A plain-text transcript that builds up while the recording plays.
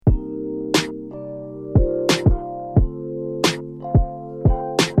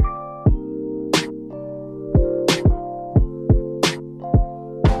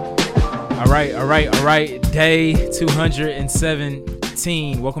All right. Day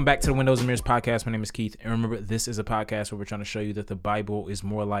 217. Welcome back to the Windows and Mirrors podcast. My name is Keith. And remember, this is a podcast where we're trying to show you that the Bible is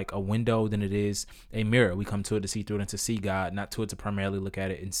more like a window than it is a mirror. We come to it to see through it and to see God, not to it to primarily look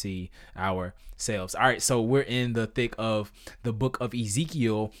at it and see ourselves. All right. So we're in the thick of the book of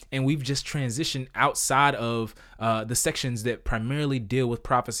Ezekiel, and we've just transitioned outside of the sections that primarily deal with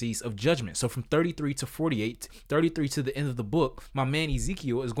prophecies of judgment. So from 33 to 48, 33 to the end of the book, my man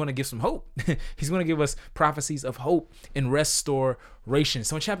Ezekiel is going to give some hope. He's going to give us prophecies of hope and restoration.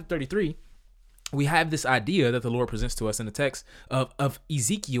 So in chapter 33, we have this idea that the Lord presents to us in the text of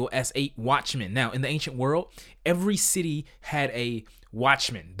Ezekiel as a watchman. Now, in the ancient world, every city had a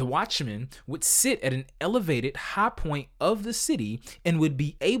watchman. The watchman would sit at an elevated high point of the city and would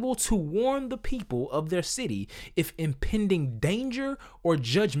be able to warn the people of their city if impending danger or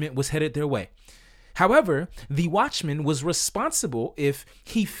judgment was headed their way. However, the watchman was responsible if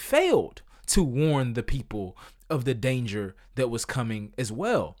he failed to warn the people of the danger that was coming as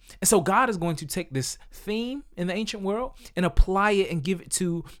well. And so God is going to take this theme in the ancient world and apply it and give it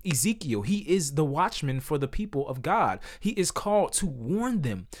to Ezekiel. He is the watchman for the people of God. He is called to warn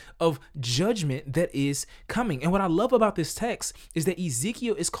them of judgment that is coming. And what I love about this text is that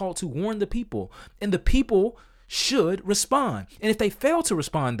Ezekiel is called to warn the people, and the people should respond. And if they fail to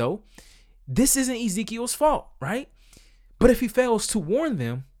respond, though, this isn't Ezekiel's fault, right? But if he fails to warn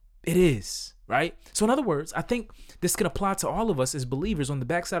them, it is, right? So in other words, I think this can apply to all of us as believers on the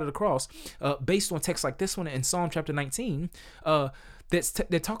backside of the cross, based on texts like this one in Psalm chapter 19,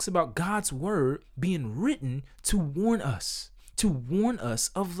 that talks about God's word being written to warn us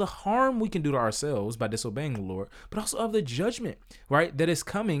of the harm we can do to ourselves by disobeying the Lord, but also of the judgment, right, that is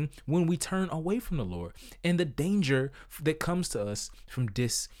coming when we turn away from the Lord, and the danger that comes to us from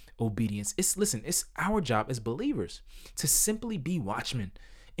disobedience. It's our job as believers to simply be watchmen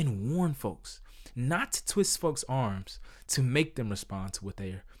and warn folks, not to twist folks' arms to make them respond to what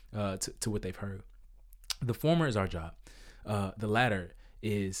they've heard. The former is our job. The latter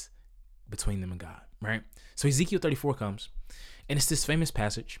is between them and God, right? So Ezekiel 34 comes, and it's this famous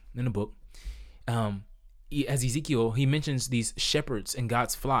passage in the book. As Ezekiel, he mentions these shepherds in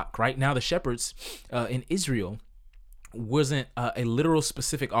God's flock, right? Now the shepherds in Israel wasn't a literal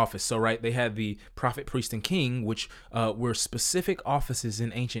specific office. So, right, they had the prophet, priest, and king, which were specific offices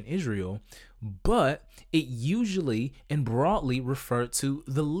in ancient Israel, but it usually and broadly referred to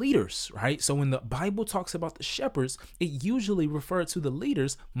the leaders, right? So when the Bible talks about the shepherds, it usually referred to the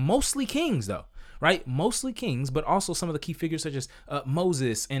leaders, mostly kings though, right? Mostly kings, but also some of the key figures such as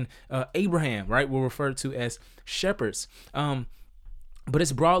Moses and Abraham, right, were referred to as shepherds. But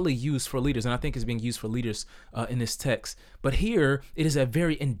it's broadly used for leaders, and I think it's being used for leaders in this text. But here, it is a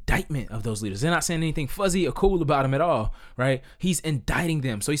very indictment of those leaders. They're not saying anything fuzzy or cool about them at all, right? He's indicting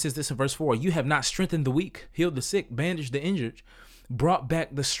them. So he says this in verse 4, "You have not strengthened the weak, healed the sick, bandaged the injured, brought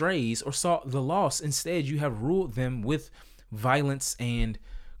back the strays, or sought the lost. Instead, you have ruled them with violence and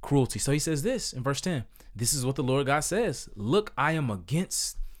cruelty." So he says this in verse 10, "This is what the Lord God says. Look, I am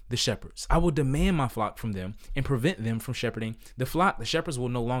against the shepherds. I will demand my flock from them and prevent them from shepherding the flock. The shepherds will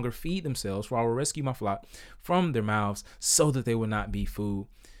no longer feed themselves, for I will rescue my flock from their mouths so that they will not be food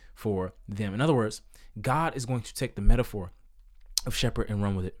for them." In other words, God is going to take the metaphor of shepherd and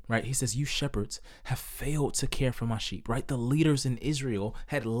run with it, right? He says, you shepherds have failed to care for my sheep, right? The leaders in Israel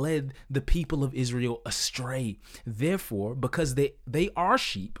had led the people of Israel astray. Therefore, because they are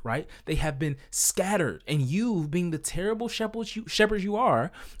sheep, right? They have been scattered, and you, being the terrible shepherds you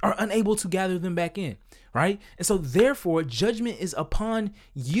are unable to gather them back in, right? And so therefore, judgment is upon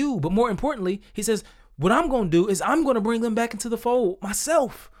you. But more importantly, he says, what I'm going to do is I'm going to bring them back into the fold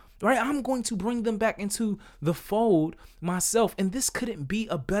myself. Right? I'm going to bring them back into the fold myself. And this couldn't be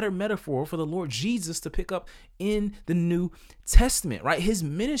a better metaphor for the Lord Jesus to pick up in the New Testament, right? His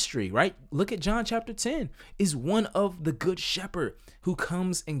ministry, right? Look at John chapter 10, is one of the good shepherd who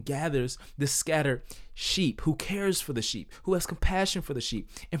comes and gathers the scattered sheep, who cares for the sheep, who has compassion for the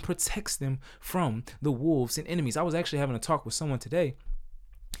sheep and protects them from the wolves and enemies. I was actually having a talk with someone today,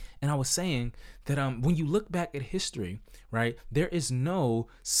 and I was saying that when you look back at history, right, there is no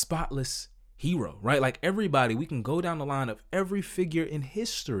spotless hero, right? Like everybody, we can go down the line of every figure in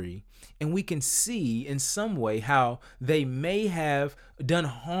history, and we can see in some way how they may have done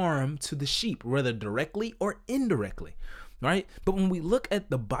harm to the sheep, whether directly or indirectly, right? But when we look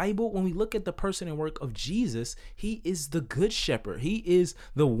at the Bible, when we look at the person and work of Jesus, he is the good shepherd. He is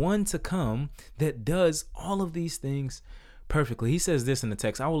the one to come that does all of these things perfectly. He says this in the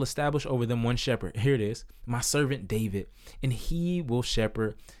text, "I will establish over them one shepherd." Here it is, "my servant David, and he will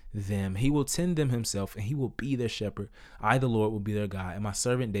shepherd them. He will tend them himself, and he will be their shepherd. I, the Lord, will be their God, and my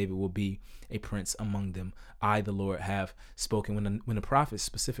servant David will be a prince among them. I, the Lord, have spoken. When the prophets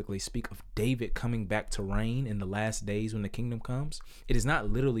specifically speak of David coming back to reign in the last days when the kingdom comes, it is not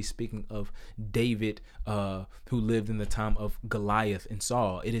literally speaking of David who lived in the time of Goliath and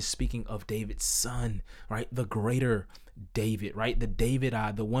Saul. It is speaking of David's son, right? The greater David, right? The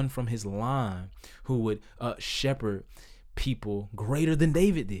Davidite, the one from his line who would shepherd people greater than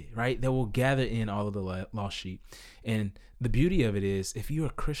David did, right? That will gather in all of the lost sheep. And the beauty of it is, if you're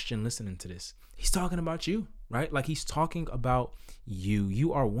a Christian listening to this, he's talking about you, right? Like he's talking about you.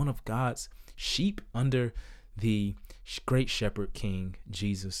 You are one of God's sheep under the great shepherd king,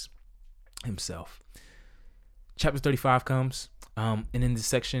 Jesus himself. Chapter 35 comes, and in this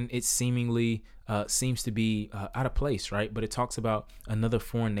section, it seemingly seems to be out of place, right? But it talks about another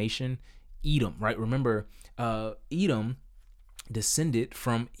foreign nation, Edom, right? Remember, Edom descended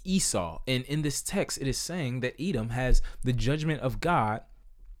from Esau. And in this text, it is saying that Edom has the judgment of God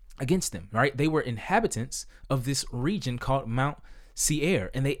against them, right? They were inhabitants of this region called Mount Seir,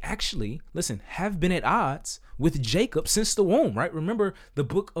 and they actually, listen, have been at odds with Jacob since the womb, right? Remember the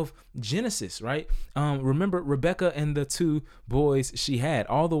book of Genesis, right? Remember Rebecca and the two boys she had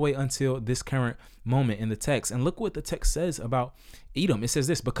all the way until this current moment in the text. And look what the text says about Edom. It says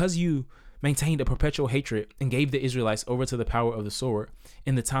this: because you maintained a perpetual hatred and gave the Israelites over to the power of the sword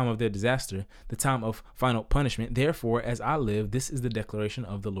in the time of their disaster, the time of final punishment. Therefore, as I live, this is the declaration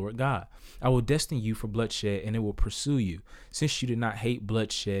of the Lord God. I will destine you for bloodshed, and it will pursue you. Since you did not hate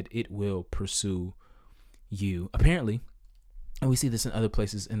bloodshed, it will pursue you. Apparently, and we see this in other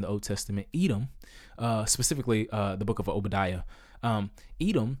places in the Old Testament, Edom, specifically the book of Obadiah,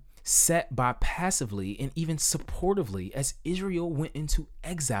 Edom sat by passively and even supportively as Israel went into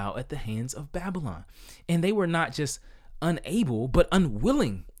exile at the hands of Babylon. And they were not just unable, but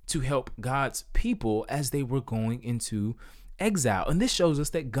unwilling to help God's people as they were going into exile. And this shows us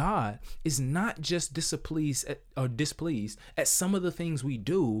that God is not just displeased at some of the things we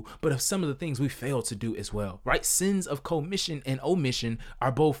do, but of some of the things we fail to do as well, right? Sins of commission and omission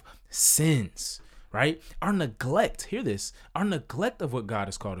are both sins, right? Our neglect, hear this, our neglect of what God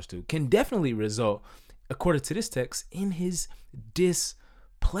has called us to can definitely result, according to this text, in his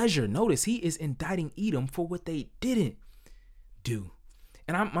displeasure. Notice he is indicting Edom for what they didn't do.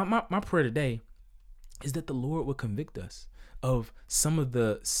 And my prayer today is that the Lord will convict us of some of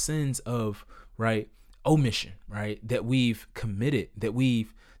the sins of, right, omission, right, that we've committed, the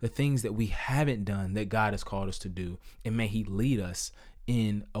things that we haven't done that God has called us to do. And may he lead us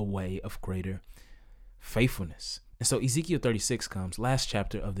in a way of greater faithfulness. And so Ezekiel 36 comes, last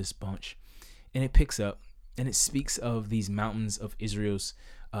chapter of this bunch, and it picks up and it speaks of these mountains of Israel's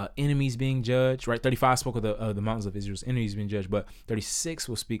enemies being judged, right? 35 spoke of the mountains of Israel's enemies being judged, but 36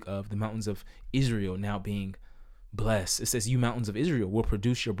 will speak of the mountains of Israel now being blessed. It says, you mountains of Israel will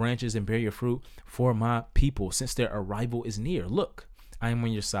produce your branches and bear your fruit for my people, since their arrival is near. Look, I am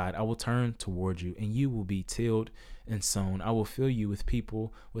on your side. I will turn toward you, and you will be tilled and sown. I will fill you with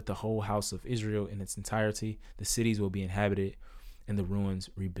people, with the whole house of Israel in its entirety. The cities will be inhabited and the ruins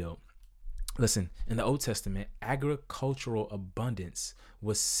rebuilt. Listen, in the Old Testament, agricultural abundance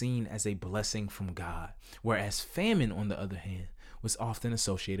was seen as a blessing from God, whereas famine, on the other hand, was often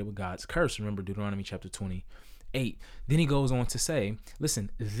associated with God's curse. Remember Deuteronomy chapter 28. Then he goes on to say, listen,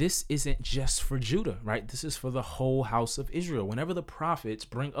 this isn't just for Judah, right? This is for the whole house of Israel. Whenever the prophets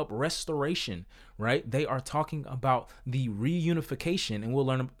bring up restoration, right, they are talking about the reunification, and we'll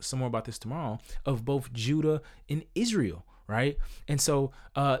learn some more about this tomorrow, of both Judah and Israel, right? And so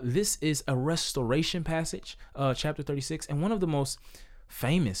this is a restoration passage, chapter 36, and one of the most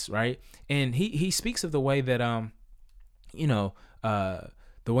famous, right? And he speaks of the way that,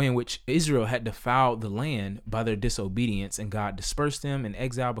 the way in which Israel had defiled the land by their disobedience, and God dispersed them in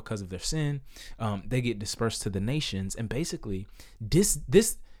exile because of their sin. They get dispersed to the nations, and basically this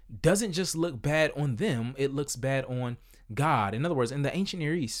doesn't just look bad on them, it looks bad on God. In other words, in the ancient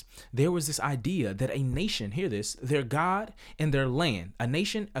Near East, there was this idea that a nation, hear this, their God and their land, a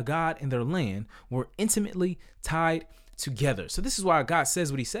nation, a God, and their land were intimately tied together. So this is why God says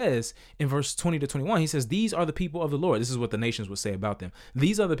what he says in verse 20 to 21. He says, these are the people of the Lord. This is what the nations would say about them.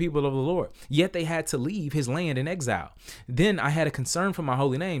 These are the people of the Lord. Yet they had to leave his land in exile. Then I had a concern for my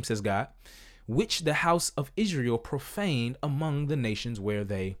holy name, says God, which the house of Israel profaned among the nations where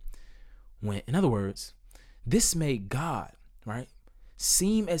they went. In other words, this made God, right,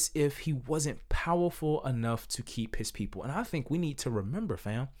 seem as if he wasn't powerful enough to keep his people. And I think we need to remember,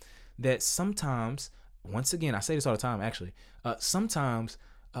 fam, that sometimes, once again, I say this all the time, actually, sometimes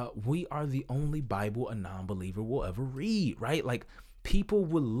we are the only Bible a non-believer will ever read, right? Like people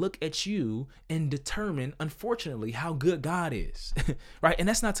will look at you and determine, unfortunately, how good God is, right? And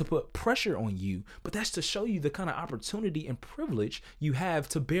that's not to put pressure on you, but that's to show you the kind of opportunity and privilege you have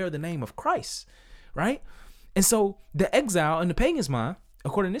to bear the name of Christ, right? And so the exile in the pagan's mind,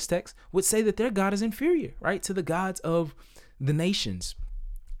 according to this text, would say that their God is inferior, right, to the gods of the nations.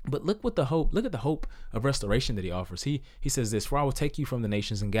 But look at the hope of restoration that he offers. He says this: "For I will take you from the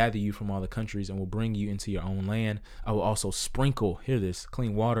nations and gather you from all the countries and will bring you into your own land. I will also sprinkle," hear this,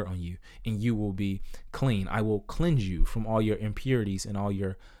 "clean water on you, and you will be clean. I will cleanse you from all your impurities and all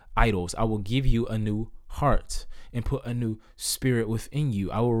your idols. I will give you a new heart and put a new spirit within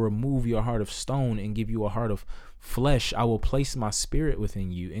you. I will remove your heart of stone and give you a heart of flesh. I will place my spirit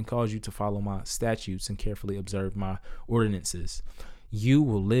within you and cause you to follow my statutes and carefully observe my ordinances. You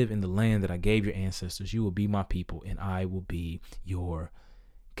will live in the land that I gave your ancestors. You will be my people, and I will be your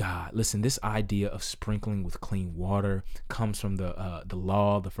God." Listen, this idea of sprinkling with clean water comes from the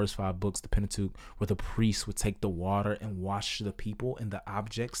law, the first 5 books, the Pentateuch, where the priests would take the water and wash the people and the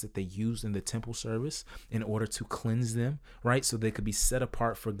objects that they used in the temple service in order to cleanse them, right? So they could be set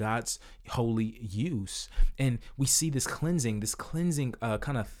apart for God's holy use. And we see this cleansing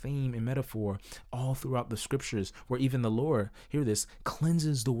kind of theme and metaphor all throughout the scriptures, where even the Lord, hear this,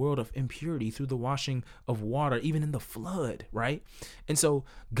 cleanses the world of impurity through the washing of water, even in the flood, right? And so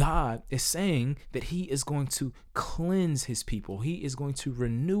God is saying that he is going to cleanse his people. He is going to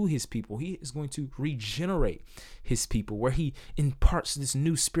renew his people. He is going to regenerate his people, where he imparts this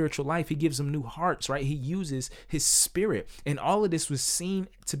new spiritual life. He gives them new hearts, right? He uses his spirit. And all of this was seen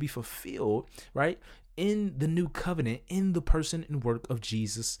to be fulfilled, right, in the new covenant, in the person and work of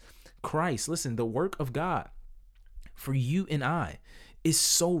Jesus Christ. Listen, the work of God for you and I is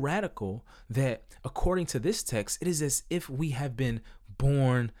so radical that, according to this text, it is as if we have been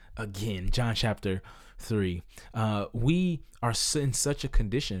born again. John chapter 3. We are in such a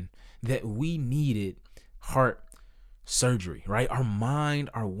condition that we needed heart surgery, right? Our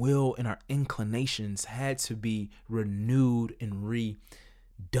mind, our will, and our inclinations had to be renewed and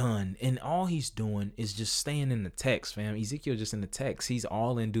redone. And all he's doing is just staying in the text, fam. Ezekiel just in the text. He's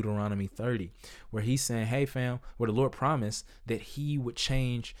all in Deuteronomy 30, where he's saying, hey, fam, where the Lord promised that he would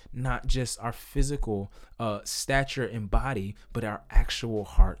change not just our physical stature and body, but our actual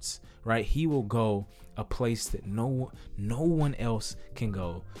hearts, right? He will go a place that no one else can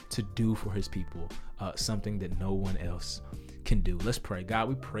go to do for his people, something that no one else can do. Let's pray. God,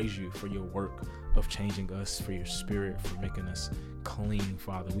 we praise you for your work of changing us, for your spirit, for making us clean,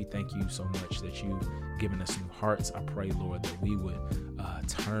 Father. We thank you so much that you've given us new hearts. I pray, Lord, that we would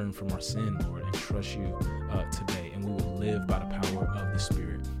turn from our sin, Lord, and trust you today, and we will live by the power of the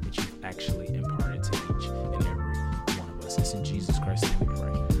Spirit that you've actually imparted to each and every one of us. It's in Jesus Christ's name we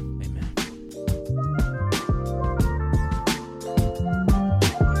pray.